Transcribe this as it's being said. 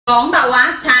講白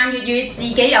話撐粵語，自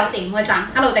己有點嘅讚。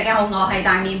Hello， 大家好，我係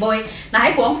大臉妹。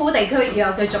喺廣府地區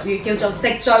有句俗語叫做食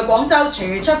在廣州，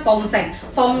廚出鳳城。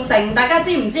鳳城大家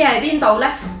知唔知係邊度呢？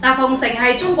鳳城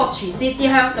係中國廚師之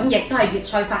鄉，咁亦都係粵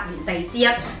菜發源地之一。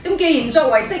咁既然作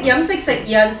為識飲識食、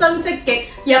人生積極、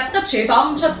入得廚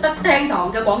房出得廳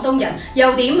堂嘅廣東人，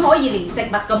又點可以連食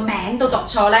物個名都讀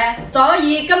錯呢？所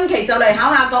以今期就嚟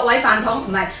考下各位飯桶，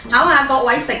唔係考下各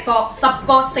位食貨，10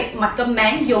個食物嘅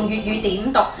名用粵語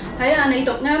點讀？睇下你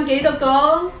讀啱幾多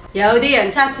個？有啲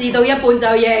人測試到一半就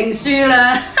認輸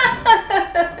啦。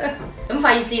咁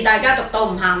費事大家讀到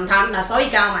唔鹹唔淡嗱，所以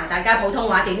教埋大家普通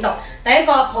話點讀。第一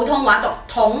個普通話讀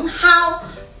茼蒿，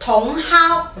茼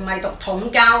蒿唔係讀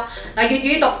茼膠。嗱，粵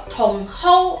語讀茼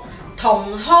蒿，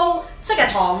茼蒿即係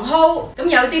茼蒿。咁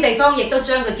有啲地方亦都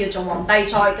將佢叫做皇帝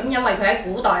菜，咁因為佢喺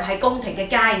古代係宮廷嘅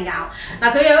佳肴。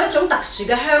嗱，佢有一種特殊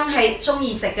嘅香氣，中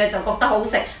意食嘅就覺得好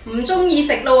食，唔中意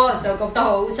食咯就覺得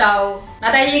好臭。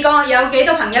嗱，第二個有幾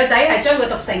多朋友仔係將佢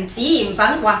讀成紫鹽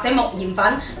粉或者木鹽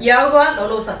粉？有嘅話老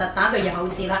老實實打句有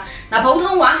字啦。嗱，普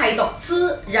通話係讀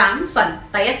孜然粉，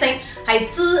第一聲係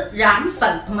孜然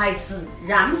粉，唔係孜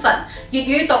然粉。粵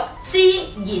語讀孜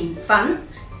鹽粉。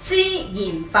孜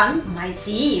鹽粉唔係紫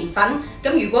鹽粉，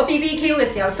咁如果 BBQ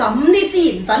嘅時候滲啲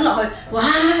孜鹽粉落去，哇！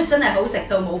真係好食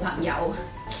到冇朋友。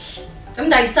咁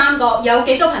第三個有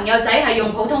幾多朋友仔係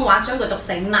用普通話將佢讀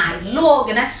成奶酪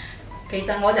嘅呢？其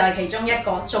實我就係其中一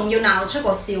個，仲要鬧出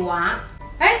個笑話。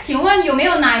請問有沒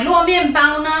有奶酪麵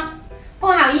包呢？不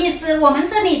好意思，我們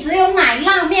這裡只有奶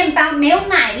酪麵包，沒有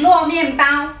奶酪麵包。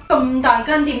咁大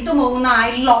間店都冇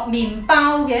奶酪麵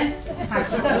包嘅，下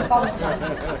次都係幫襯。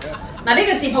嗱，呢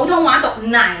個字普通話讀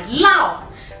奶酪，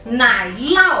奶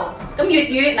酪。咁粵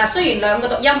語嗱，雖然兩個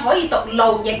讀音可以讀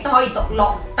露，亦都可以讀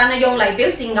落，但係用嚟表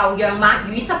示牛羊馬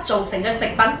乳汁造成嘅食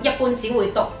品，一般只會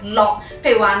讀酪。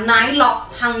譬如話奶酪、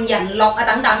杏仁酪啊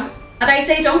等等。第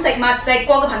四種食物，食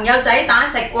過嘅朋友仔打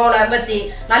食過兩個字。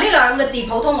嗱，呢兩個字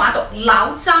普通話讀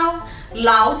醪糟，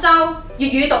醪糟，粵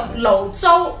語讀醪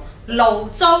糟，醪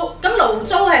糟。咁醪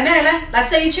糟係咩呢？嗱，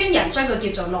四川人將佢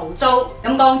叫做醪糟。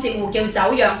咁江浙滬叫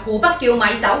酒釀，湖北叫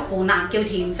米酒，湖南叫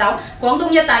甜酒，廣東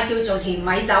一帶叫做甜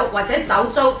米酒或者酒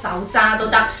糟、酒渣都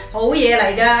得，好嘢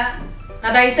嚟㗎。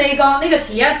嗱，第四個呢個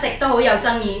詞一直都好有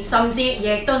爭議，甚至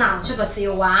亦都鬧出個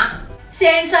笑話。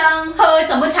先生，喝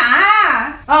什麼茶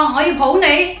啊？哦，我要抱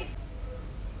你。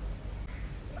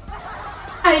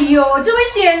哎呦，這位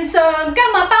先生，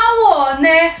幹嘛抱我呢？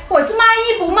我是賣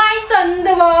藝不賣身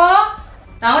的喎。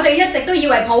嗱，我哋一直都以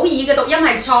為普洱嘅讀音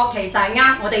係錯，其實係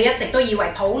啱。我哋一直都以為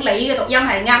普洱嘅讀音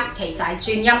係啱，其實係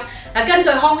轉音。嗱，根據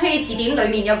康熙字典裏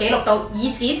面有記錄到，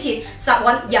以子切、集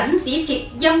韻、引子切、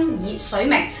音以水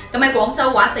鳴。咁喺廣州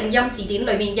話正音字典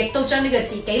裏面，亦都將呢個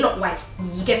字記錄為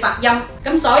兒嘅發音。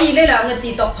咁所以呢兩個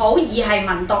字讀普洱係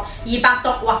文讀，而白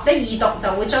讀或者異讀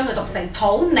就會將佢讀成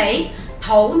土你。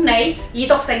土你而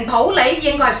讀成普洱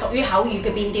應該係屬於口語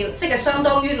嘅變調，即係相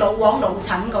當於老黃老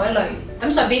陳嗰一類。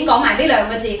咁順便講埋呢兩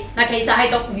個字，嗱，其實係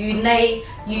讀魚脷、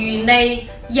魚脷、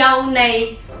幼脷、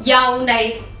幼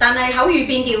脷，但係口語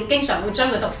變調經常會將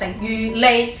佢讀成魚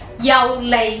脷、幼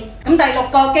脷。咁第六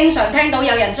個經常聽到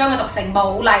有人將佢讀成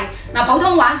牡蠣。嗱，普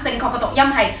通話正確嘅讀音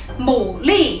係牡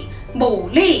蠣，牡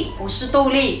蠣不是杜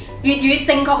麗。粵語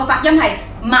正確嘅發音係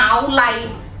牡蠣。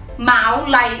牡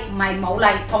蠣唔係牡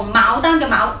蠣，同牡丹嘅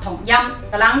牡同音。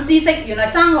冷知識，原來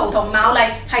生蠔同牡蠣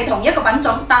係同一個品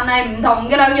種，但係唔同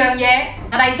嘅兩樣嘢。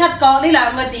第七個呢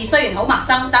兩個字雖然好陌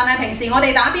生，但係平時我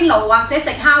哋打邊爐或者食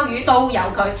烤魚都有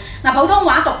佢。普通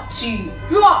話讀蒟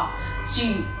蒻，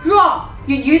蒟蒻，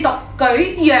粵語讀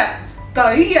蒟蒻，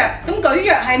蒟蒻。咁蒟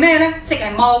蒻係咩呢？即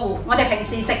係模糊。我哋平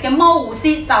時食嘅模糊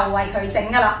絲就係佢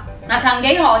整㗎啦。曾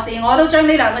幾何時我都將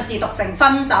呢兩個字讀成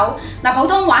汾酒。普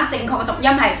通話正確嘅讀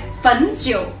音係汾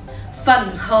酒、汾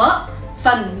河、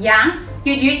汾陽。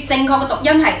粵語正確嘅讀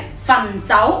音係汾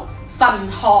酒、汾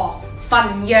河、汾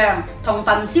陽，同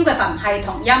焚燒嘅焚係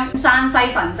同音。山西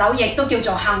汾酒亦都叫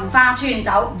做杏花村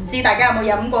酒，唔知大家有冇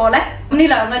飲過呢？咁呢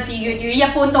兩個字粵語一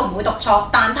般都唔會讀錯，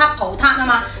蛋撻葡撻啊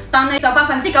嘛，但係就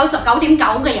99.9%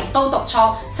嘅人都讀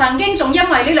錯，曾經仲因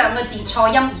為呢兩個字錯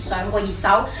音而上過熱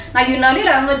搜。原來呢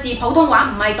兩個字普通話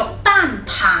唔係讀蛋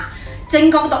撻，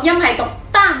正確讀音係讀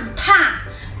蛋撻，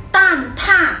蛋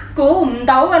撻，估唔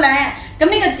到嘅咧。咁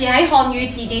呢個字喺漢語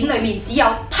字典裏面只有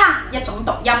撻一種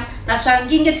讀音。常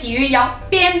見嘅詞語有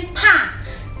鞭撻、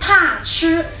撻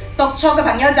吃，讀錯嘅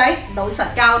朋友仔老實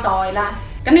交代啦。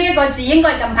咁呢一個字應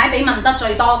該係近排俾問得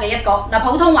最多嘅一個。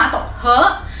普通話讀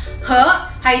盒，盒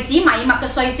係指米麥嘅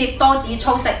碎屑，多指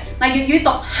粗食。粵語讀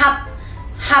核，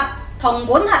核同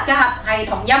本核嘅核係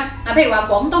同音。譬如話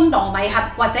廣東糯米核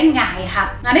或者艾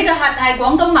核。呢個核係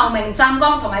廣東茂名、湛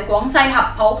江同埋廣西合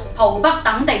浦、浦北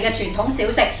等地嘅傳統小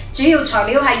食，主要材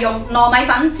料係用糯米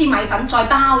粉、粘米粉再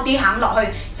包啲餡落去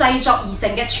製作而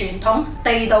成嘅傳統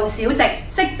地道小食。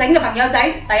識整嘅朋友仔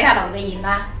底下留個言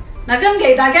啦。今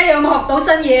期大家有冇學到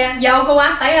新嘢啊？有嘅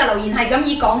話，底下留言係咁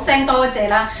意講聲多謝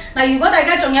啦。如果大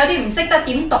家仲有啲唔識得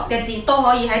點讀嘅字，都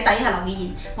可以喺底下留言，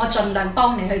我盡量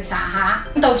幫你去查下。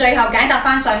到最後解答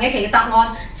翻上一期嘅答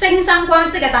案，蒸生瓜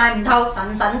即係大唔透、神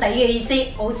神地嘅意思，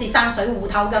好似山水芋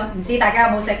頭咁，唔知大家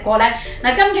有冇食過呢？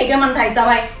今期嘅問題就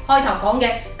係開頭講嘅，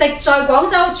食在廣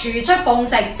州廚出鳳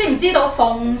城，知唔知道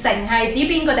鳳城係指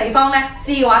邊個地方呢？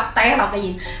知嘅話，底下留個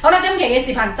言。好啦，今期嘅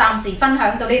視頻暫時分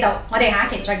享到呢度，我哋下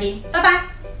一期再見。拜拜。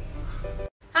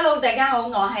Hello， 大家好，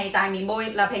我係大面妹。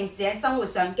平時喺生活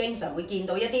上經常會見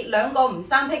到一啲兩個唔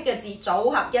生僻嘅字組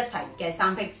合一齊嘅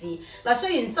生僻字。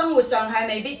雖然生活上係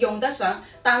未必用得上，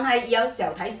但係有時候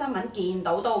睇新聞見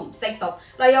到都唔識讀。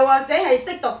又或者係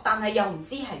識讀，但係又唔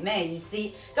知係咩意思。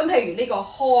咁譬如呢個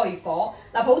開火，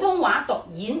普通話讀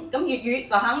演，咁粵語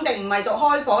就肯定唔係讀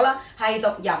開火啦，係讀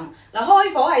吟。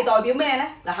開火係代表咩呢？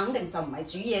肯定就唔係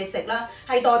煮嘢食啦，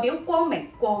係代表光明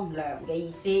光亮嘅意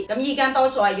思。咁依家多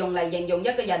數係用嚟形容一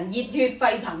個人熱血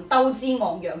沸騰、鬥志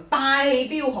昂揚、霸氣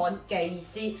彪悍嘅意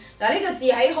思。呢個字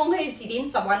喺康熙字典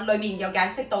集韻裏面有解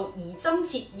釋到擬真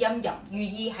切陰淫，寓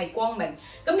意係光明。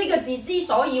咁呢個字之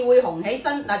所以會紅起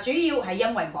身，主要係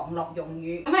因為網絡用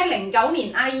語。咁喺09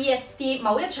年 IEST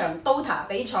某一場 DOTA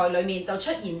比賽裏面就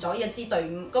出現咗一支隊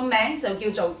伍，個名就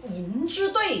叫做演之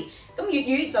隊。咁粵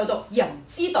語就讀人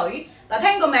之隊。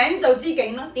聽個名就知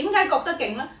勁啦。點解覺得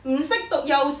勁呢？唔識讀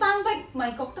又生僻，咪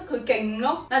覺得佢勁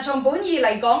咯。從本意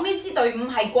嚟講，呢支隊伍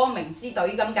係光明之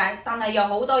隊咁解，但係有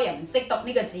好多人唔識讀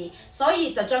呢個字，所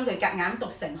以就將佢夾硬讀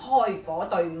成開火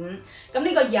隊伍。咁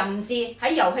呢個淫字喺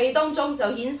遊戲當中就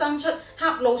衍生出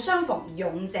狹路相逢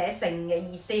勇者勝嘅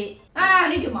意思。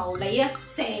呢條毛脷啊，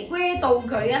蛇龜到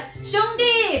佢啊，兄弟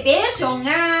別慫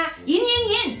啊，演，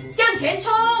向前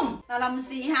衝！臨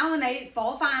時考你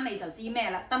火花你就知咩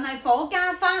啦，但係火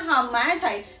加花合埋一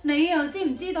齊，你又知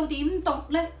唔知道點讀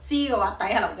呢？知嘅話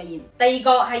底下留個言。第二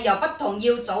個係由不同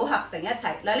要組合成一齊。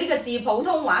呢個字普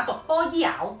通話讀波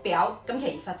咬表，咁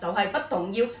其實就係不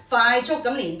同要快速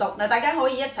咁連讀。大家可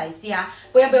以一齊試下。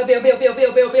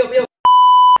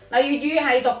粵語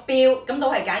係讀標，咁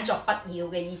都係解作不要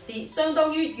嘅意思，相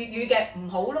當於粵語嘅唔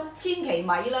好啦、千祈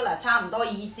咪啦，差唔多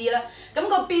意思啦。咁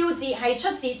個標字係出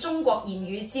自中國言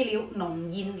語資料農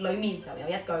諺裏面就有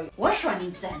一句：我說你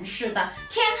真是的，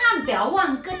天旱不要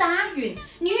忘疙瘩雲，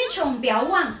女窮不要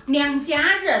忘娘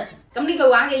家人。咁呢句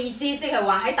話嘅意思，即係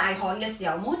話喺大旱嘅時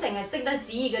候，唔好淨係識得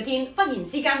旨意嘅天，忽然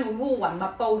之間會烏雲密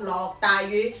布落大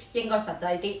雨，應該實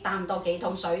際啲，擔多幾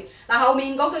桶水。後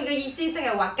面嗰句嘅意思，即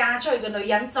係話嫁出去嘅女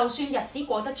人，就算日子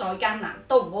過得再艱難，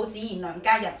都唔好指意娘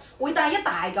家人會帶一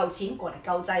大嚿錢過嚟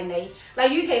救濟你。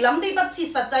與其諗啲不切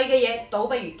實際嘅嘢，倒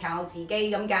不如靠自己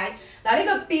咁解。呢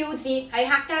個標字係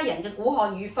客家人嘅古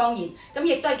漢語方言，咁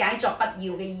亦都係解作不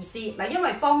要嘅意思。因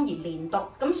為方言連讀，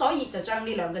咁所以就將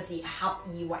呢兩個字合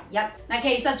二為一。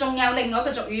其實仲有另外一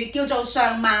個俗語叫做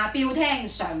上罵標聽，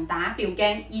上打標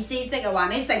驚，意思即係話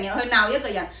你成日去鬧一個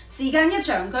人，時間一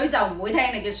長佢就唔會聽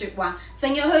你嘅說話；成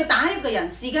日去打一個人，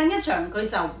時間一長佢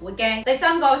就唔會驚。第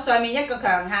三個，上面一個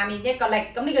強，下面一個力，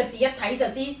咁呢個字一睇就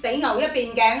知死牛一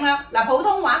邊頸啦。普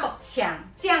通話讀強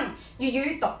將，粵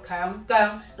語讀強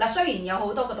將。雖然有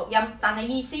好多個讀音，但係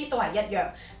意思都係一樣。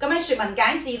咁喺說文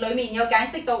解字裏面有解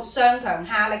釋到上強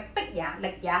下力，逼也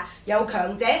力也，有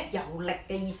強者有力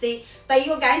嘅意思。第二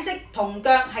個解釋，同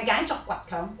將係解作倔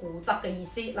強固執嘅意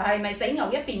思。係咪死牛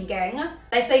一邊頸啊？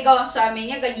第四個，上面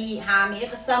一個義，下面一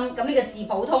個心，咁呢個字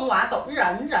普通話讀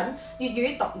忍，粵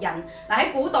語讀人。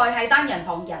喺古代係單人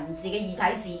旁人字嘅異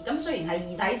體字，咁雖然係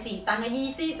異體字，但係意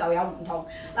思就有唔同。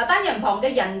單人旁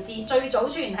嘅人字最早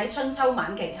出現喺春秋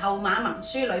晚期後馬盟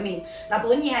書裏面，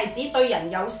本意係指對人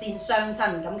友善相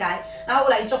親咁解。後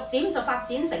嚟逐漸就發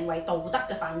展成為道德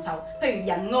嘅範疇，譬如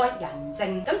仁愛、仁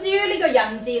政。咁至於呢個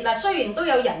人字，雖然都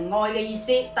有仁愛嘅意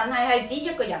思，但係指一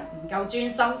個人唔夠專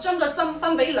心，將個心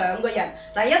分俾兩個人，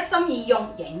一心二用，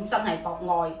認真係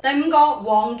博愛。第五個，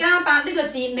王家伯呢個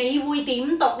字你會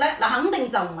點讀呢？肯定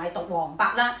就唔係讀黃伯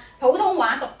啦。普通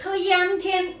話讀天，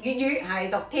粵語係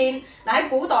讀天。嗱，喺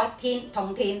古代天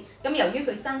同天，咁由於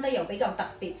佢生得又比較特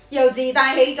別，又自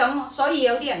帶喜感，所以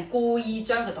有啲人故意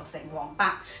將佢讀成黃伯。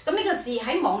咁呢個字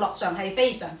喺網絡上係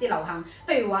非常之流行。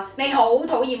譬如話你好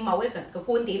討厭某一個人嘅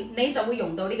觀點，你就會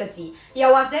用到呢個字；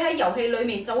又或者喺遊戲裡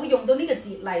面就會用到呢個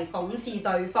字嚟諷刺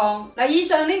對方。嗱，以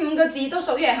上呢5個字都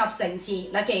屬於係合成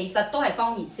詞，嗱，其實都係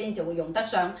方言先至會用得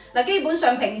上。嗱，基本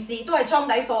上平時都係倉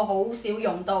底貨，好少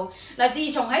用到。嗱，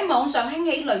自從喺網上興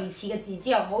起類似嘅字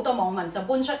之後，好多網民就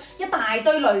搬出一大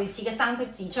堆類似嘅生僻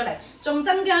字出嚟，仲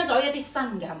增加咗一啲新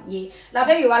嘅含義。嗱，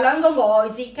譬如話兩個外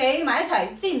字企埋一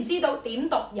齊，知唔知道點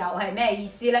讀又係咩意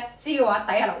思呢？知嘅話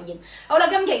底下留言。好啦，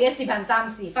今期嘅視頻暫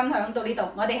時分享到呢度，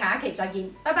我哋下一期再見，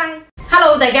拜拜。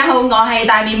Hello， 大家好，我係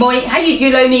大面妹。喺粵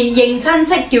語裏面認親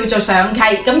戚叫做上契，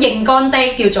咁認乾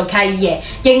爹叫做契爺，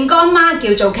認乾媽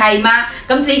叫做契媽。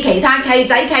咁至於其他契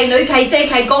仔、契女、契姐、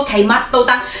契哥、契乜都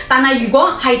得。但係如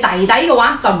果係弟弟嘅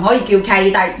話，就唔可以叫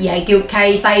契弟，而係叫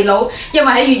契細佬。因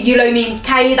為喺粵語裏面，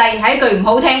契弟係一句唔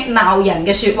好聽鬧人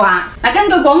嘅説話。嗱，根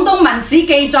據廣東文史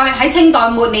記載，喺清代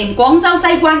末年，廣州西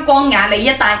關江雅里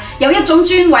一帶有一種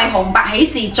專為紅白喜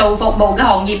事做服務嘅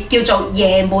行業，叫做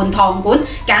爺門堂館，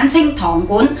簡稱堂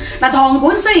館。嗱，堂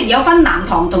館雖然有分男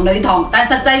堂同女堂，但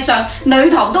實際上女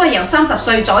堂都係由30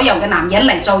歲左右嘅男人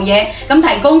嚟做嘢。咁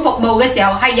提供服務嘅時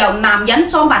候係由男人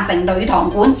裝扮成女堂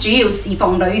館，主要侍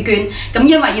奉女眷。咁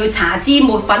因為要搽脂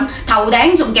抹粉，頭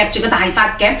頂仲夾住個大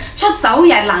髮夾，出手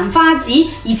又係蘭花指，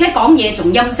而且講嘢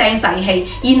仲陰聲細氣，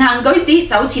言行舉止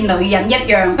就好似女人一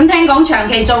樣。咁聽講長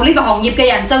期做呢個行業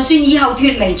嘅人，就算以後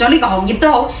脫離咗呢個行業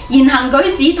都好，言行舉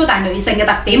止都帶女性嘅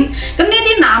特點。咁呢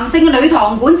啲男性嘅女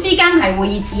堂館之間係會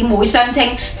以姊妹相稱，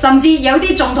甚至有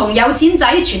啲仲同有錢仔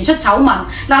傳出醜聞。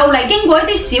嗱，後嚟經過一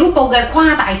啲小報嘅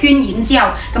誇大渲染之後，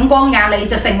咁江雅里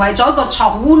就成為咗一個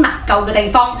藏污納垢嘅地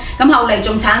方。咁後嚟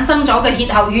仲產生咗個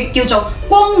歇後語，叫做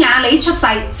江雅里出世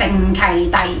正契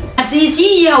弟。自此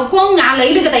以後，江雅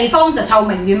里呢個地方就臭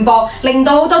名遠播，令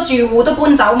到好多住戶都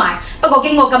搬走埋。不過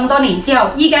經過咁多年之後，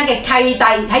依家嘅契弟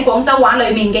喺廣州話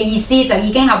裡面嘅意思就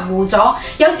已經含糊咗。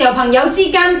有時候朋友之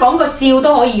間講個笑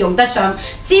都可以用得上。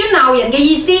至於鬧人嘅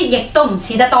意思，亦都唔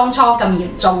似得當初咁嚴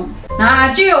重。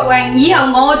朱玉榮，以後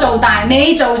我做大，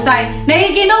你做細，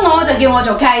你見到我就叫我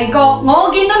做契哥，我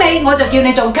見到你我就叫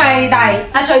你做契弟。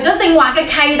除咗正話嘅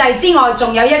契弟之外，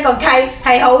仲有一個契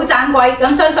係好盞鬼，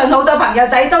咁相信好多朋友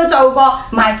仔都做過，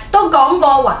唔係都講過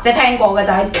或者聽過嘅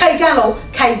就係契家佬、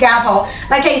契家婆。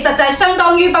其實就係相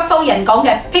當於北方人講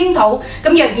嘅兄土。咁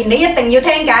若然你一定要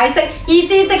聽解釋，意思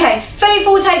即係非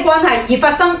夫妻關係而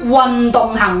發生運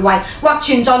動行為或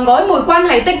存在曖昧關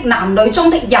係的男女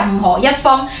中的任何一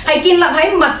方，係建立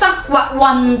喺物質或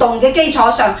運動嘅基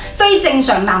礎上，非正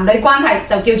常男女關係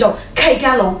就叫做契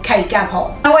家佬、契家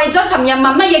婆。為咗尋日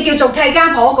問乜嘢叫做契家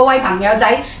婆嗰位朋友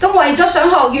仔，咁為咗想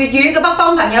學粵語嘅北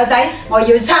方朋友仔，我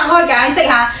要拆開解釋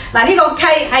下。呢個契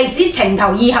係指情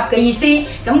投意合嘅意思，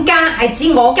咁家係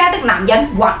指我家的男人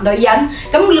或女人，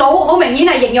咁佬好明顯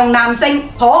係形容男性，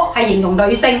婆係形容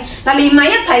女性。連埋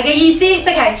一齊嘅意思，即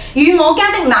係與我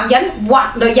家的男人或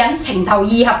女人情投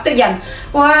意合的人。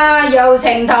哇，又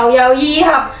情投又意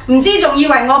合，唔知仲以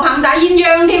為我棒打鴛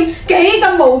鴦添，幾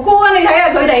咁無辜啊！你睇下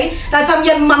佢哋。尋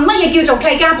日問乜嘢叫做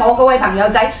契家婆嗰位朋友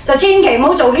仔，就千祈唔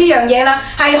好做呢樣嘢啦，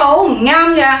係好唔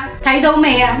啱㗎。睇到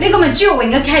未啊？呢個咪朱玉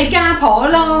榮嘅契家婆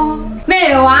咯。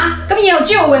咩話？咁以後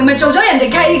朱玉榮咪做咗人哋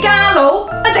契家佬，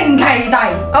正契弟。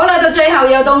好啦，到最後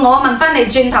又到我問翻你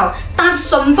轉頭，搭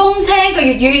順風車嘅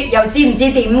粵語又知唔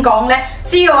知點講呢？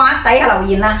知嘅話底下留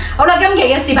言啦。好啦，今期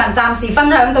嘅視頻暫時分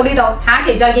享到呢度，下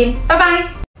期再見，拜拜。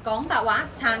講白話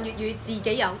撐粵語，自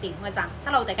己有點嘅讚。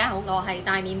Hello， 大家好，我係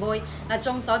大面妹。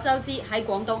眾所周知喺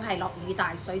廣東係落雨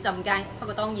大水浸街，不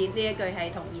過當然呢一句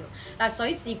係童謠。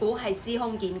水自古係司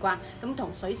空見慣，咁同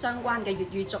水相關嘅粵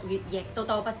語俗語亦都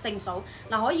多不勝數。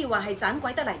可以話係盞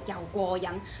鬼得嚟又過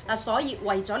癮。所以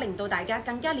為咗令到大家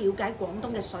更加了解廣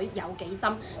東嘅水有幾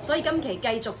深，所以今期繼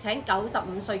續請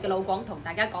95歲嘅老廣同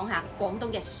大家講下廣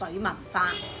東嘅水文化。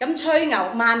咁吹牛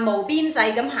漫無邊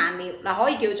際咁閒聊，可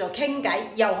以叫做傾偈，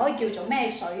又可以叫做咩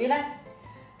水呢？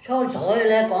吹水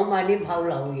咧，講埋啲泡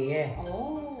流嘢。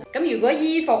咁如果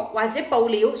衣服或者布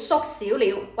料縮小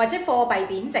了，或者貨幣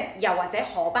貶值，又或者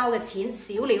荷包嘅錢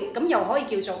少了，咁又可以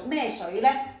叫做咩水呢？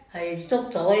係縮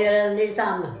咗嘅啦，呢衫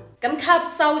啊。咁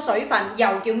吸收水分又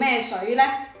叫咩水呢？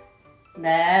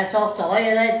索咗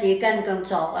嘅啦，紙巾咁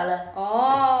索嘅啦。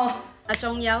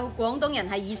仲有廣東人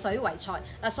係以水為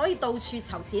財，所以到處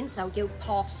籌錢就叫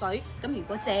撲水。咁如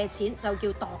果借錢就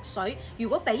叫度水，如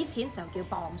果俾錢就叫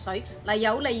磅水。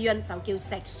有利潤就叫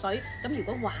食水。咁如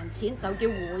果還錢就叫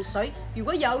回水，如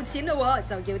果有錢嘅話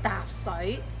就叫搭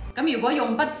水。咁如果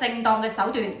用不正當嘅手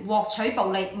段獲取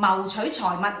暴利、謀取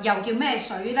財物，又叫咩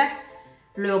水呢？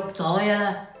掠水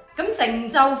啊！咁成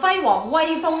就輝煌、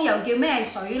威風又叫咩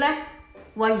水呢？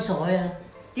威水啊！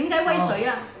點解威水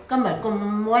啊？今日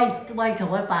咁威水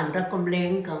扮得咁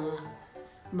靚咁啊，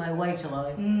咪威水。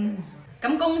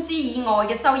咁工資以外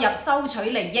嘅收入收取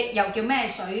利益又叫咩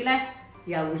水呢？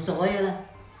游水啦，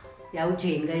有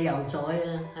錢嘅游水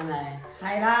啦，係咪？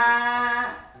係啦。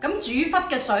咁煮沸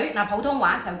嘅水嗱，普通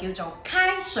話就叫做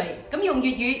開水，咁用粵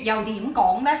語又點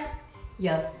講呢？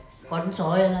又滾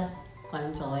水啦，滾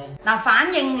水。嗱，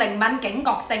反應靈敏、警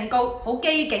覺性高，好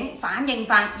機警、反應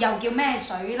快，又叫咩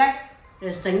水呢？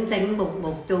醒醒目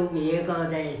目做嘢個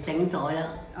就係醒水啦。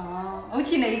哦，好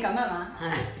似你咁係嘛？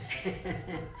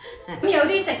係。咁有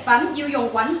啲食品要用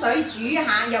滾水煮一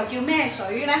下，又叫咩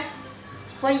水呢？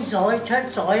飛水出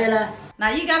水啦。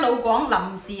嗱，依家老廣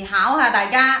臨時考下大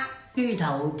家。豬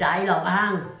頭仔落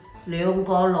坑，兩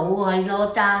個佬喺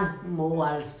度爭，冇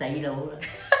話死佬啦。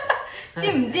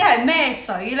知唔知係咩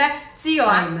水呢？知嘅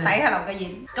話底下留個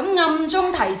言。咁暗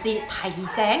中提示、提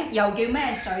醒又叫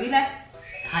咩水呢？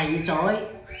提水，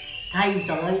提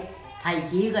水，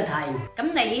提子嘅提。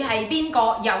咁你係邊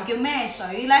個？又叫咩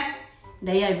水呢？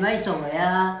你係咩水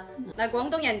啊？嗱，廣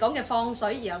東人講嘅放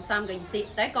水有3個意思，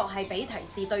第一個係俾提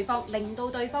示對方，令到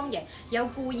對方贏，有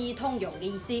故意通融嘅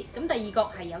意思。咁第二個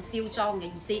係有囂張嘅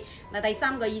意思。嗱，第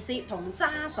3個意思同揸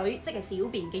水即係小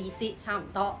便嘅意思差唔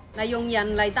多。嗱，用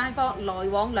人嚟帶貨來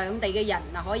往兩地嘅人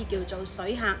嗱，可以叫做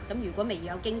水客。咁如果未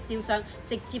有經銷商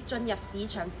直接進入市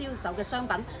場銷售嘅商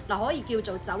品嗱，可以叫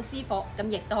做走私貨，咁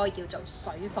亦都可以叫做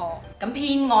水貨。咁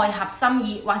偏愛合心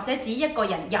意或者指一個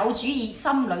人有主意、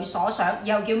心裏所想，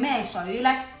又叫咩水呢？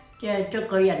即係捉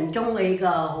個人中意個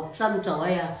合心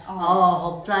水啊！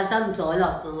合晒心水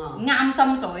咯咁啊！啱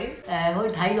心水。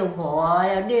去睇老婆啊，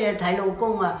有啲嘢睇老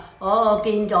公啊，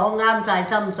見咗啱晒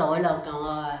心水咯咁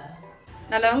啊！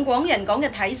嗱，兩廣人講嘅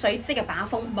睇水即係把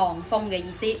風望風嘅意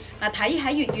思。嗱，睇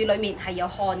喺粵語裡面係有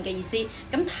看嘅意思。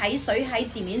咁睇水喺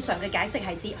字面上嘅解釋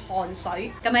係指看水。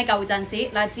咁喺舊陣時，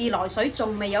嗱，自來水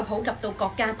仲未有普及到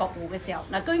各家各戶嘅時候，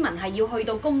嗱，居民係要去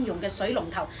到公用嘅水龍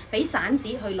頭俾散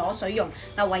紙去攞水用。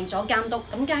嗱，為咗監督，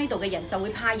咁街道嘅人就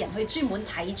會派人去專門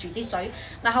睇住啲水。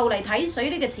嗱，後嚟睇水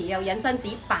呢個詞又引申指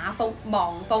把風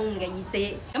望風嘅意思。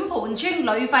咁盤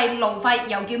川旅費路費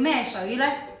又叫咩水呢？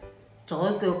水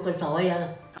腳嘅水啊，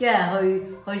即係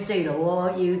去四路喎，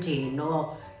要錢喎，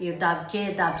要搭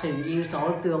車搭船要水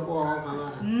腳喎咁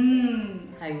啊。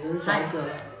係咁水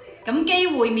腳。咁機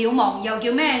會渺茫又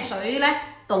叫咩水呢？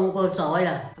凍過水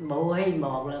啦，冇希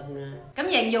望啦咁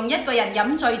形容一個人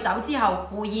飲醉酒之後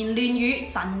胡言亂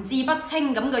語、神志不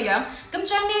清咁嘅樣，咁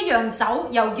將呢一樣酒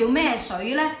又叫咩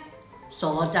水呢？傻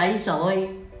仔水，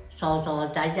傻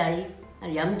仔仔，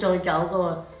飲醉酒嗰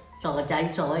個傻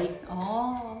仔水。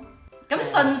咁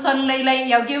順順利利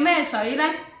又叫咩水呢？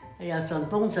又順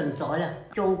風順水啦，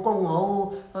做工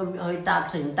好，去搭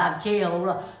船搭車好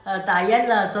啦。大一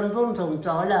啦，順風順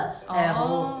水啦。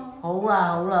好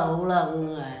啦。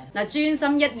嗱，專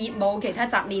心一意冇其他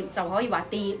雜念就可以話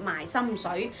跌埋心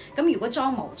水。咁如果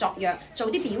裝模作樣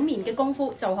做啲表面嘅功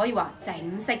夫就可以話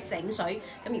整色整水。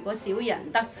咁如果小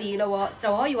人得志咯，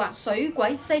就可以話水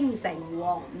鬼升城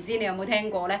隍。唔知你有冇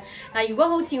聽過呢？嗱，如果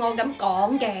好似我咁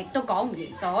講極都講唔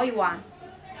完，就可以話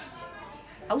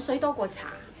口水多過茶。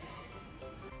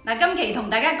嗱，今期同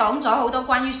大家講咗好多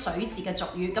關於水字嘅俗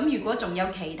語，咁如果仲有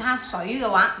其他水嘅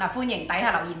話，嗱，歡迎底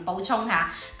下留言補充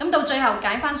下。咁到最後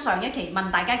解翻上一期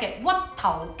問大家嘅屈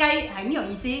頭雞係咩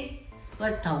意思？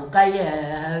屈頭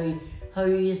雞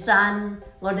去山，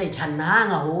我哋陳坑啊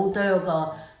好多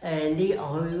個去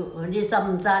啲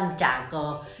深山摘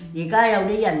個，而家有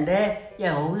啲人咧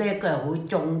又好叻嘅，會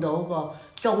種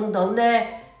到咧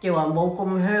就話冇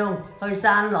咁香，去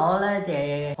山攞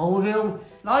咧就好香。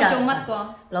攞去做乜㗎？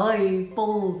攞去煲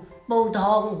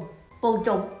湯、煲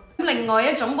粥。咁另外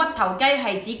一種屈頭雞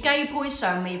係指雞胚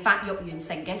尚未發育完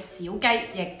成嘅小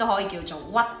雞，亦都可以叫做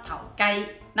屈頭雞。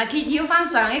嗱，揭曉翻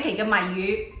上一期嘅謎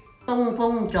語：東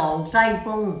風撞西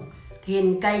風，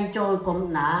天雞災咁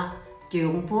那，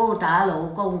丈夫打老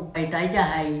公，底就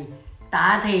係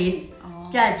打鐵。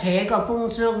即係扯個風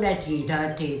箱咧，鐵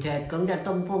咁就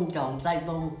東風撞西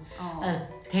風。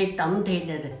鐵抌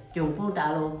鐵啊，丈夫打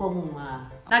老公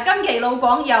嘛。嗱，今期老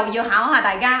廣又要考下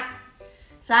大家，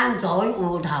山水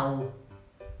芋頭，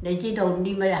你知道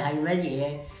啲咩係乜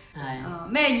嘢？係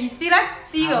咩意思呢？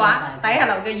知嘅話，底下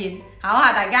留個言，考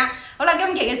下大家。好啦，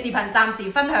今期嘅視頻暫時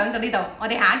分享到呢度，我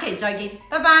哋下一期再見，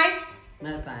拜拜。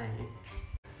拜拜。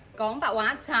講白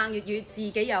話撐粵語，自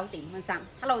己有點樣撐。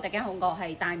Hello， 大家好，我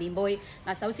係大臉妹。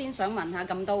首先想問下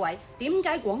咁多位，點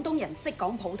解廣東人識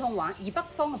講普通話，而北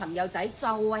方嘅朋友仔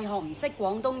就為何唔識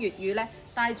廣東粵語呢？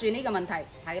帶住呢個問題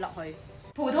睇落去。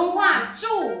普通話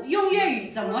豬用粵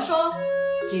語怎麼說？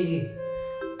豬。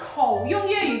口用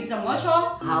粵語怎麼說？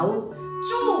口。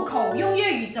豬口用粵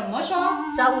語怎麼說？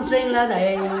收聲啦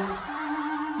你！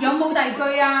有冇第二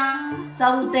句啊？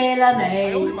收爹啦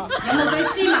你！有冇句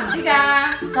斯文啲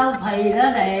㗎？收屁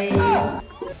啦你！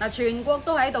全國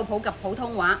都喺度普及普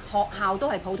通話，學校都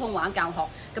係普通話教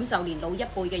學，咁就連老一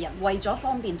輩嘅人為咗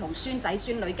方便同孫仔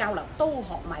孫女交流，都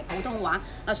學埋普通話。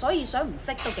所以想唔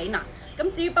識都幾難。咁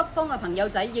至於北方嘅朋友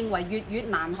仔認為粵語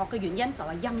難學嘅原因就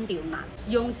係音調難，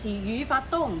用詞語法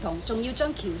都唔同，仲要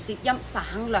將翹舌音省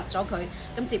略咗佢。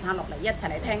咁接下落嚟一齊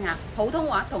嚟聽下普通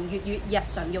話同粵語日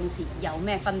常用詞有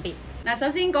咩分別。首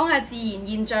先講下自然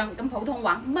現象，咁普通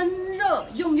話悶熱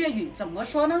用粵語怎麼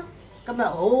說呢？今日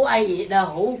好翳熱啊，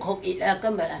好酷熱啊，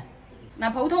今日啊！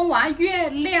普通話月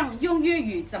亮用粵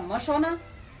語怎麼說呢？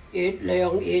月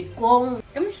亮月光。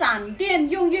咁閃電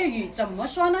用粵語怎麼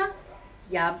說呢？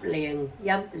入靈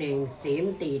閃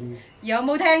電。有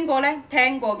冇聽過呢？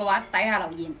聽過嘅話底下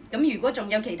留言。咁如果仲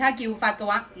有其他叫法嘅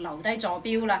話，留低坐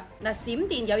標啦。閃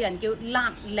電有人叫立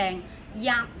靚、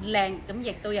入靚，咁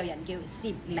亦都有人叫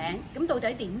攝領。咁到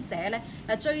底點寫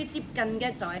呢？最接近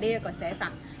嘅就係呢一個寫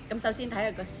法。咁首先睇下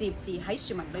個攝字喺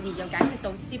説文裏面有解釋到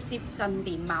攝震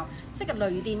電貌，即係雷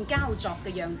電交作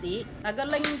嘅樣子。個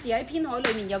令字喺編海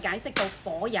裏面有解釋到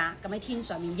火也，咁喺天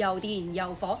上面又電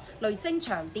又火，雷聲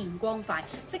長電光快，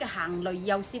即係行雷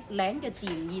又攝領嘅自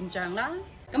然現象啦。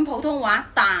咁普通話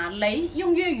打雷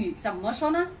用粵語怎麼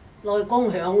說呢？內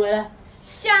功響嘅咧。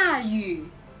下雨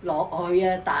落去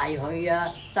啊，大去啊，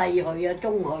細去啊，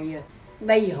中去啊，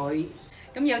尾去。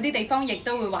咁有啲地方亦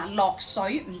都會話落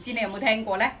水，唔知你有冇聽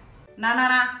過呢？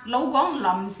老廣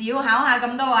臨時要考下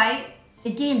咁多位，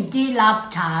你知唔知立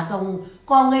茶同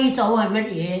光 A 組係乜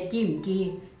嘢？知唔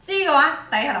知？知嘅話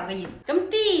底下留個言。咁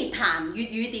地毯粵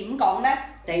語點講呢？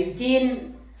地氈。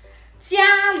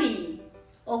家裡。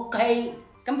OK。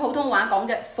咁普通話講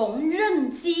嘅縫紉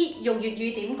機用粵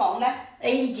語點講呢？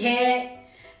 A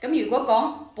車。咁如果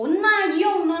講本耐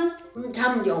用呢？唔侵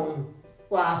用。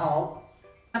化學。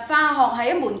化學係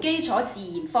一門基礎自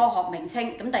然科學名稱，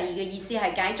咁第二個意思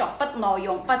係解作不耐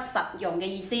用、不實用嘅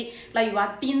意思。例如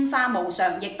話變化無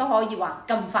常，亦都可以話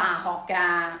咁化學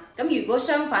㗎。咁如果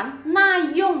相反，耐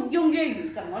用用粵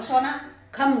語怎麼說呢？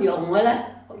襟用嘅咧，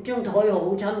張台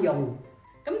好襟用。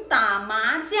咁打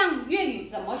麻將粵語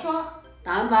怎麼說？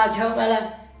打麻雀嘅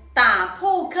咧。打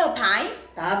撲克牌。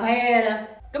打啤啦。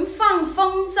咁放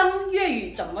風箏粵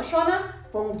語怎麼說呢？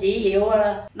風紙鷂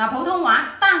啦。普通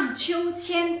話盪秋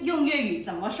千用粵語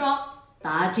怎麼說？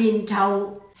打千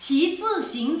秋。騎自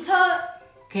行車。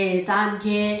騎單車、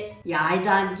踩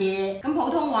單車。咁普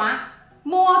通話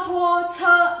摩托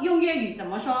車用粵語怎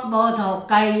麼說？摩托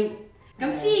雞。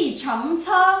咁計程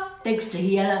車。的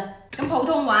士啦。咁普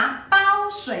通話煲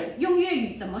水用粵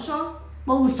語怎麼說？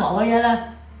煲水啦。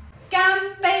乾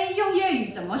杯用粵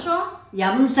語怎麼說？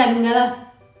飲勝嘅啦。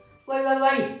喂，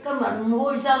今日唔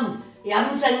開心。飲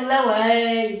勝啦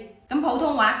喂！咁普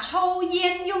通話抽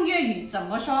煙用粵語怎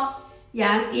麼說？食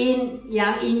煙又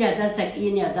得，食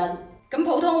煙又得。咁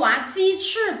普通話雞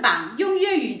翅膀用粵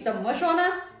語怎麼說呢？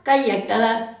雞翼㗎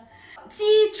啦。雞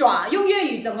爪用粵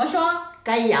語怎麼說？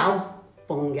雞友、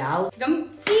朋友。咁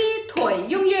雞腿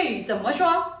用粵語怎麼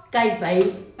說？雞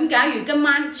髀。咁假如今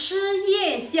晚吃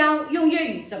夜宵用粵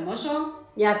語怎麼說？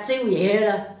食宵夜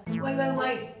啦！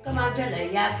喂，今晚出嚟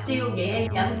食宵夜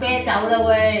飲啤酒啦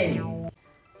喂！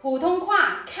普通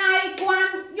話開關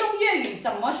用粵語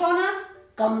怎麼說呢？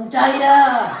撳掣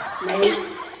啦你！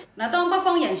當北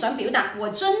方人想表達我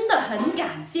真的很感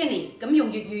謝你，咁用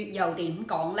粵語又點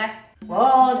講呢？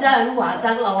我真係咁話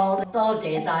得咯，多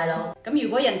謝晒咯。咁如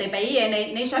果人哋俾嘢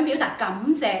你，你想表達感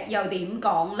謝又點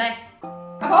講呢？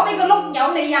阿婆俾個碌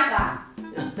柚你吔啊！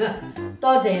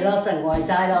多謝咯，成為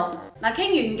晒咯。傾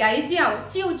完偈之後，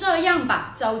就這樣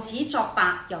吧，就此作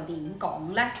罷，又點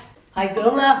講呢？係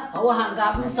咁啦，好客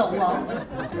家咁送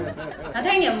喎。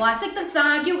聽人話識得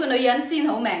詐嬌嘅女人先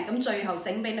好命，咁最後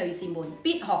醒俾女士們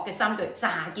必學嘅3句詐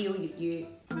嬌粵語。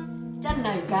真係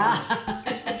㗎，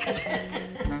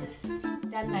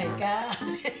真係㗎，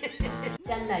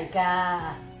真係㗎。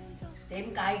點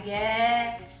解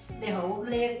嘅？你好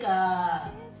叻㗎！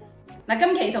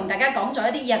今期同大家講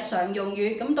咗一啲日常用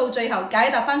語，咁到最後解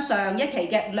答翻上一期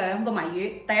嘅2個謎語。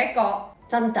第一個，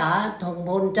真打同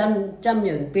伴針完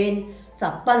邊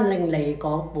，10分令嚟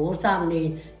講補3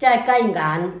年，即係雞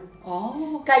眼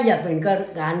哦，雞入邊嘅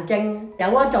眼睛，有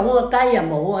一種個雞又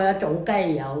冇啊，一種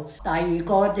雞有。第二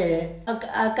個就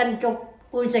一根竹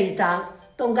杯四擲，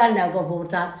中間有個菩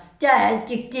薩，即係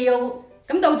一節招。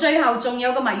咁到最後仲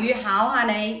有個謎語考下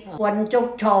你，混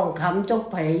竹床冚竹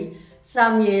被，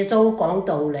三耶穌講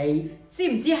道理。知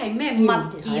唔知係咩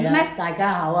物件呢？大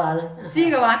家考下啦。知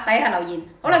嘅話底下留言。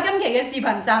好啦，今期嘅視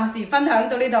頻暫時分享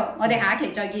到呢度，我哋下一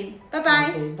期再見，拜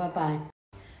拜。拜拜。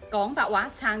講白話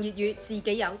撐粵語，自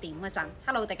己有點嘅讚。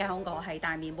Hello， 大家好，我係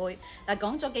大臉妹。嗱，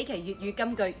講咗幾期粵語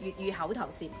金句、粵語口頭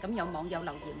禪，咁有網友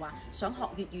留言話想學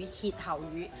粵語歇後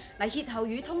語。嗱，歇後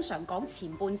語通常講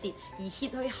前半節，而歇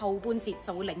去後半節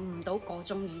就會領悟到個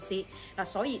中意思。嗱，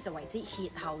所以就為之歇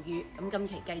後語。咁今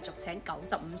期繼續請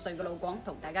95歲嘅老廣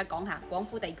同大家講下廣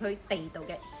府地區地道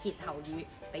嘅歇後語，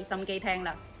俾心機聽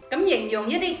啦。咁形容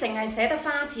一啲淨係捨得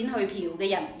花錢去嫖嘅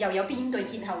人，又有邊句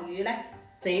歇後語呢？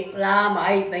食臘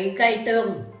米俾雞啄。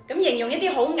咁形容一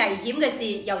啲好危險嘅事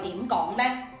又點講呢？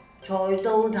菜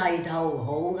刀剃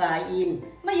頭好牙煙。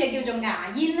乜嘢叫做牙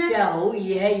煙呢？即係好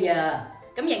義氣啊！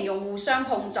咁形容互相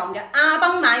碰撞嘅阿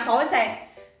崩買火石，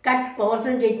吉果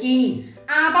先至知。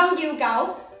阿崩叫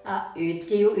狗，越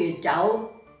叫越走。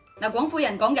嗱，廣府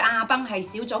人講嘅阿崩係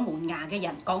少咗門牙嘅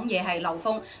人，講嘢係漏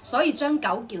風，所以將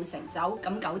狗叫成走，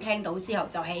咁狗聽到之後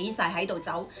就起晒喺度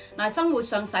走。嗱，生活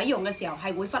上使用嘅時候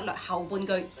係會忽略後半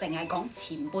句，淨係講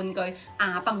前半句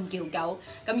阿崩叫狗。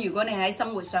咁如果你喺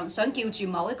生活上想叫住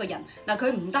某一個人，嗱，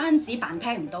佢唔單止扮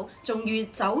聽唔到，仲越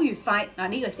走越快，嗱，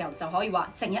呢個時候就可以話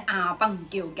正一阿崩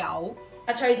叫狗。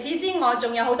除此之外，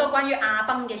仲有好多關於阿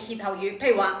崩嘅歇後語，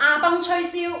譬如話阿崩吹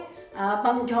簫、阿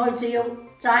崩吹簫，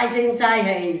齋聲齋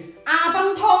氣。阿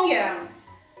崩劏羊，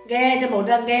嘅都冇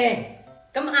得嘅。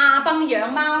咁阿崩養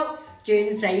貓，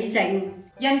轉死性。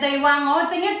人哋話我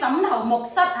正一枕頭木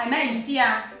虱係咩意思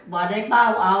啊？話你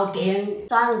包拗頸，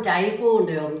生仔姑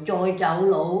娘再走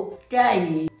佬，即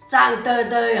係生堆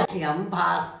堆飲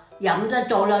怕，飲得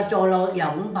咗啦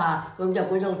飲怕，咁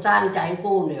就叫做生仔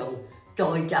姑娘再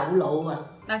走佬啊！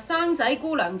嗱，生仔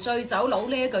姑娘醉酒佬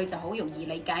呢一句就好容易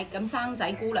理解。咁生仔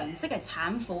姑娘即係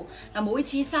產婦，嗱，每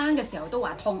次生嘅時候都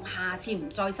話痛，下次唔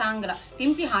再生噶啦，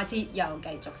點知下次又繼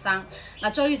續生。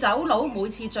嗱，醉酒佬每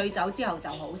次醉酒之後就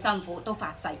好辛苦，都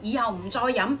發誓以後唔再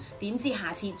飲，點知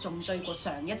下次仲醉過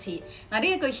上一次。嗱，呢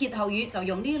一句歇後語就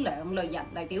用呢兩類人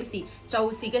嚟表示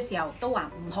做事嘅時候都話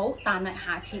唔好，但係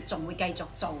下次仲會繼續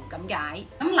做咁解。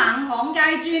咁冷巷街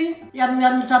磚，陰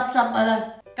陰濕濕啊啦。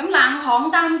咁冷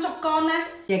巷擔竹竿呢？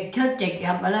直出直入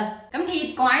啊啦。咁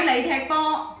鐵拐李踢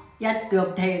波，一腳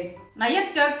踢。嗱，一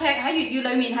腳踢喺粵語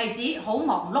裡面係指好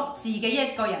忙碌，自己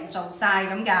一個人做晒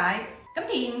咁解。咁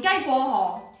田雞過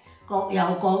河，各有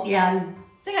各印，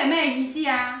即係咩意思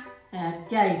啊？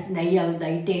即係你有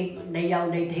你跌，你有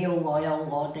你跳，我有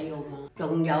我跳嘛。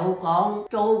仲有講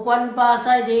做軍巴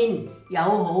西天，有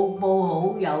好報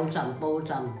好，有神報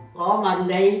神。我問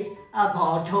你，阿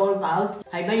婆菜飽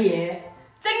係乜嘢？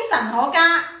精神可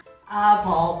嘉。阿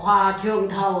婆跨牆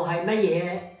頭係乜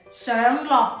嘢？上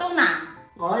落都難。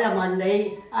我又問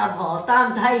你，阿婆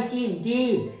擔梯知唔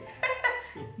知？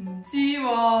唔知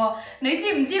喎，你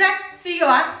知唔知呢？知嘅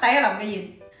話，第一留嘅言。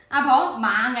阿婆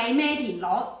螞蟻孭田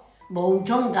螺，冒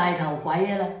充大頭鬼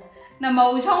啊啦！嗱，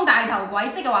冒充大頭鬼，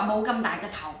即係話冇咁大嘅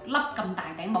頭，笠咁大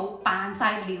頂帽，扮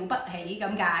晒了不起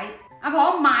咁解。阿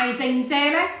婆賣剩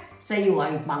蔗呢？四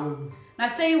圍蹦。嗱，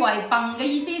四圍蹦嘅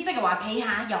意思即係話企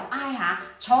下又挨下，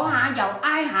坐下又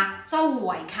挨下，周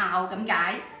圍靠咁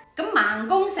解。咁盲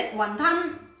公食雲吞，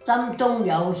心中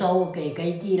有數，自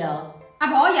己知啦。阿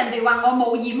婆，人哋話我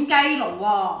冇掩雞籠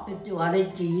喎，話你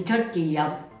自出自入。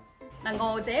嗱，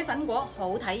鵝姐粉果好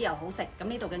睇又好食，咁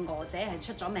呢度嘅鵝姐係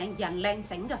出咗名，人靚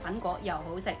整嘅粉果又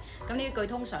好食。咁呢一句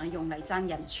通常係用嚟讚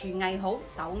人廚藝好、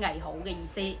手藝好嘅意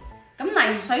思。咁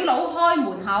泥水佬開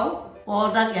門口，過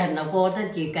得人就過得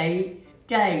自己。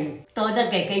即係多得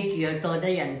自己住啊，多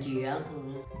得人住啊。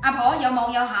阿婆，有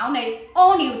網友考你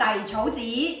屙尿遞草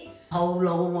紙，徒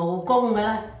勞無功嘅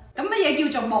啦。咁乜嘢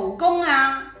叫做無功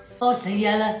啊？屙屎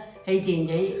啊啦，起前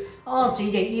你屙屎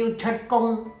亦要出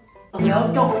工。仲有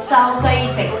竹筲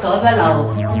箕滴水不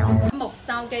漏。木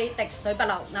筲箕滴水不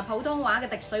漏，嗱，普通話嘅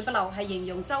滴水不漏係形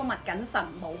容周密謹慎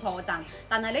冇破綻，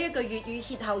但係呢一句粵語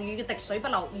歇後語嘅滴水不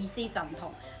漏意思就唔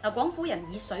同。嗱，廣府人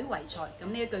以水為財，咁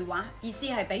呢一句話意思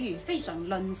係比喻非常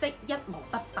吝嗇、一毛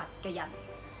不拔嘅人。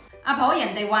阿婆，人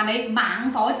哋話你猛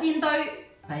火煎堆，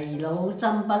疲老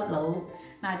心不老。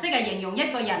嗱，即係形容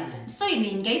一個人雖然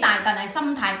年紀大，但係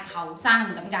心態後生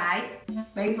咁解。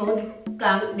比本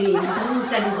隔年公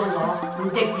正過我，唔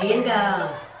值錢㗎。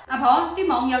阿婆，啲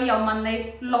網友又問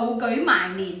你路舉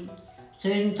埋年，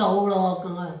算數咯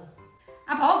咁啊。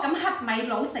阿婆，咁黑米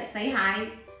佬食死蟹，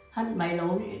黑米佬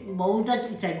冇得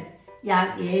食，吔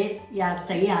嘢吔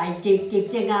死蟹，隻隻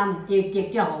都啱，隻隻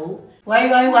都好。喂，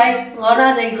我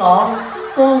得你講，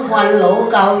光棍佬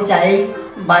教仔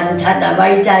問柒啊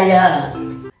咪制啊！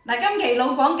嗱，今期老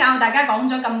廣教大家講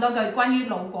咗咁多句關於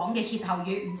老廣嘅歇後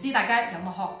語，唔知大家有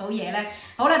冇學到嘢呢？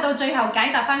好啦，到最後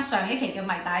解答翻上一期嘅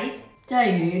謎底。即係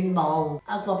遠望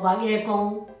一個白夜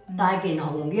公戴件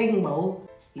紅鷹帽，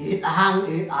越行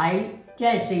越矮，即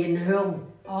係善香。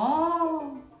哦，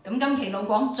咁今期老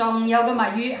廣仲有個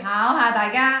謎語考下大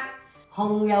家。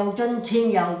控有樽，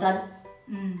千有得。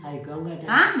係咁嘅啫。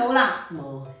嚇，冇啦。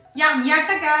冇。吔唔吔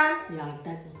得㗎？吔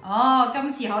得。哦，今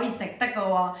次可以食得㗎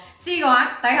喎，知嘅話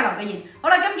底下留個言。好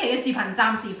啦，今期嘅視頻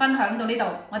暫時分享到呢度，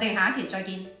我哋下一期再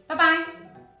見，拜拜。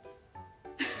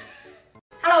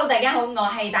Hello， 大家好，我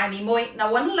係大臉妹。嗱，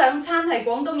揾兩餐係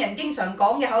廣東人經常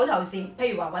講嘅口頭禪，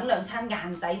譬如話揾兩餐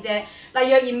晏仔啫。嗱，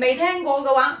若然未聽過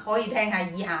嘅話，可以聽下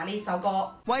以下呢首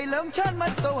歌。為兩餐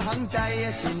乜都肯制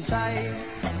啊，前世。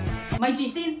咪住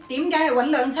先，點解係揾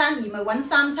兩餐而唔係揾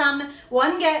三餐呢？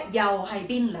揾嘅又係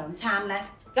邊兩餐呢？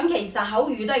咁其實口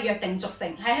語都係約定俗成，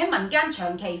係喺民間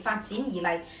長期發展而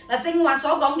嚟。嗱，正話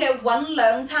所講嘅揾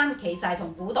兩餐，其實係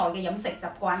同古代嘅飲食習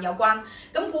慣有關。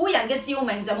咁古人嘅照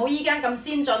明就冇依家咁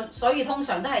先進，所以通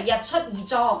常都係日出而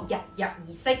作，日入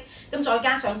而息。咁再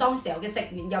加上當時候嘅食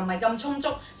源又唔係咁充足，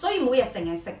所以每日淨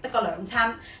係食得個兩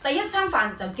餐。第一餐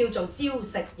飯就叫做朝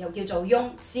食，又叫做翁，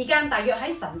時間大約喺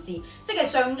辰時，即係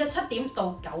上午嘅7點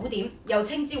到9點，又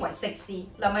稱之為食時。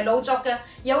嗱，咪老作嘅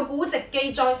有古籍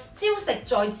記載，朝食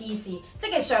在巳時，即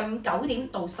係上午9點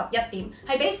到11點，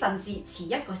係比辰時遲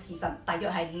1個時辰，大約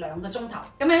係2個鐘頭。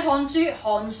咁喺《漢書·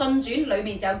韓信傳》裏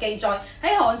面就有記載，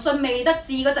喺韓信未得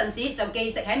志嗰陣時，就寄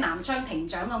食喺南昌亭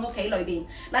長嘅屋企裏邊。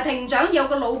嗱，亭長有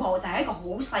個老婆就係一個好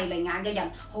勢利眼嘅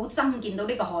人，好憎見到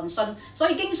呢個韓信，所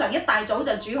以經常一大早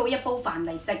就煮好一煲飯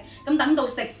嚟食。咁等到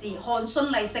食時，韓信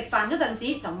嚟食飯嗰陣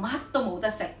時，就乜都冇得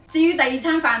食。至於第二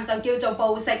餐飯就叫做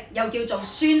報食，又叫做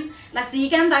宣。嗱，時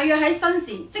間大約喺申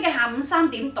時，即係下午3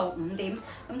點到5點。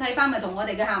咁睇翻咪同我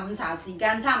哋嘅下午茶時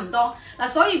間差唔多。嗱，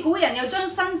所以古人又將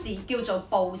申時叫做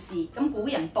報時。咁古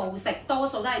人報食多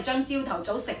數都係將朝頭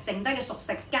早食剩低嘅熟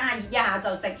食加熱一下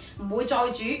就食，唔會再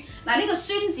煮。嗱，呢個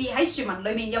宣字喺說文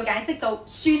裏面有解釋到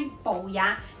宣報也，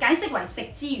解釋為食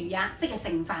之餘也，即係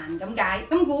剩飯咁解。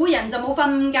咁古人就冇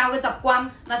瞓覺嘅習慣。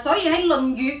嗱，所以喺《論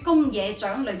語公冶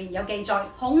長》裏面有記載，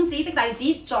孔子的弟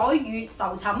子宰予就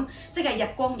寢，即係日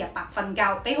光日白瞓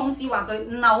覺，俾孔子話句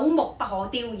朽木不可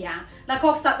雕也。嗱，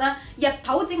確實啊，日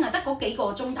頭淨係得嗰幾個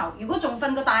鐘頭，如果仲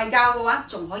瞓個大覺嘅話，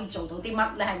仲可以做到啲乜？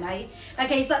你係咪？嗱，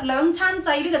其實兩餐制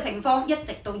呢個情況一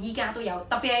直到依家都有，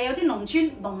特別係有啲農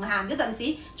村農閒嗰陣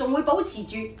時，仲會保持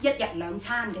住一日兩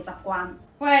餐嘅習慣。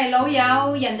喂，老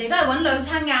友，人哋都係揾兩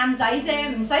餐晏仔啫，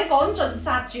唔使趕盡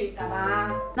殺絕係嘛？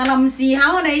嗱，臨時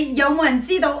考下你，有冇人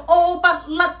知道屙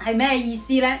不甩係咩意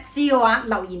思呢？知嘅話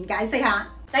留言解釋下。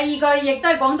第二句亦都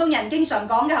係廣東人經常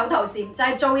講嘅口頭禪，就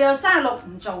係做又36，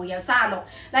唔做又36。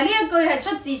嗱，呢一句係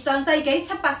出自上世紀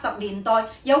70、80年代，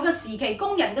有個時期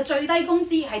工人嘅最低工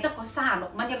資係得個36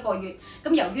蚊一個月。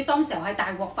咁由於當時候係大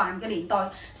鑊飯嘅年代，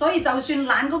所以就算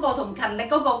懶嗰個同勤力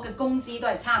嗰個嘅工資都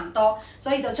係差唔多，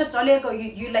所以就出咗呢一句粵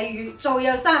語俚語，做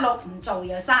又36，唔做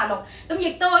又36。咁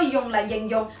亦都可以用嚟形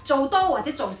容做多或者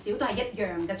做少都係一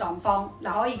樣嘅狀況。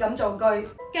嗱，可以咁做句。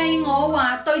計我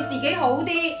話對自己好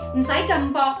啲，唔使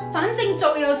咁搏，反正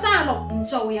做又36，唔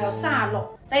做又36。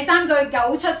第三句9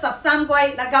出13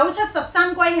歸，嗱9出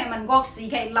13歸係民國時期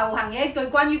流行嘅一句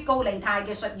關於高利貸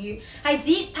嘅術語，係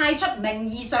指貸出名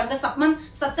義上嘅10蚊，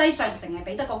實際上淨係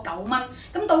俾得個9蚊。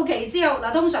咁到期之後，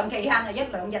嗱通常期限係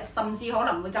1、2日，甚至可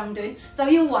能會更短，就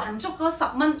要還足嗰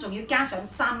10蚊，仲要加上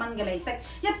3蚊嘅利息，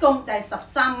一共就係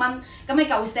13蚊。咁喺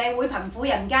舊社會貧苦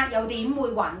人家又點會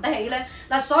還得起呢？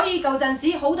嗱，所以舊陣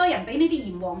時好多人俾呢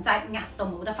啲閻王債壓到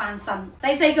冇得翻身。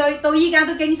第四句到依家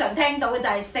都經常聽到嘅就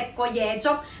係食過夜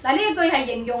粥。嗱，呢一句係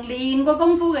形容練過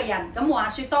功夫嘅人。咁話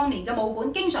說當年嘅武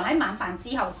館經常喺晚飯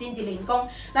之後先至練功。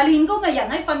嗱，練功嘅人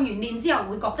喺瞓完練之後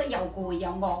會覺得又攰又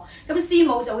餓，咁師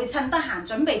母就會趁得閒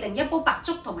準備定一煲白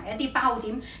粥同埋一啲包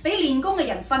點，俾練功嘅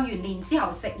人瞓完練之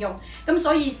後食用。咁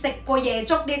所以食過夜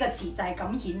粥呢個詞就係咁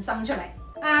衍生出嚟。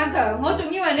阿強，我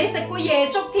仲以為你食過夜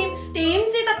粥添，點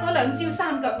知得嗰2招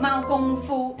3腳貓功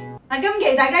夫。嗱，今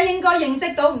期大家應該認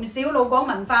識到唔少老廣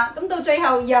文化，咁到最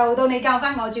後又到你教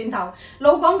翻我轉頭。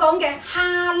老廣講嘅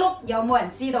蝦碌有冇人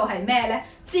知道係咩呢？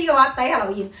知嘅話底下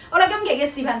留言。好啦，今期嘅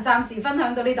視頻暫時分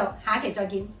享到呢度，下期再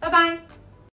見，拜拜。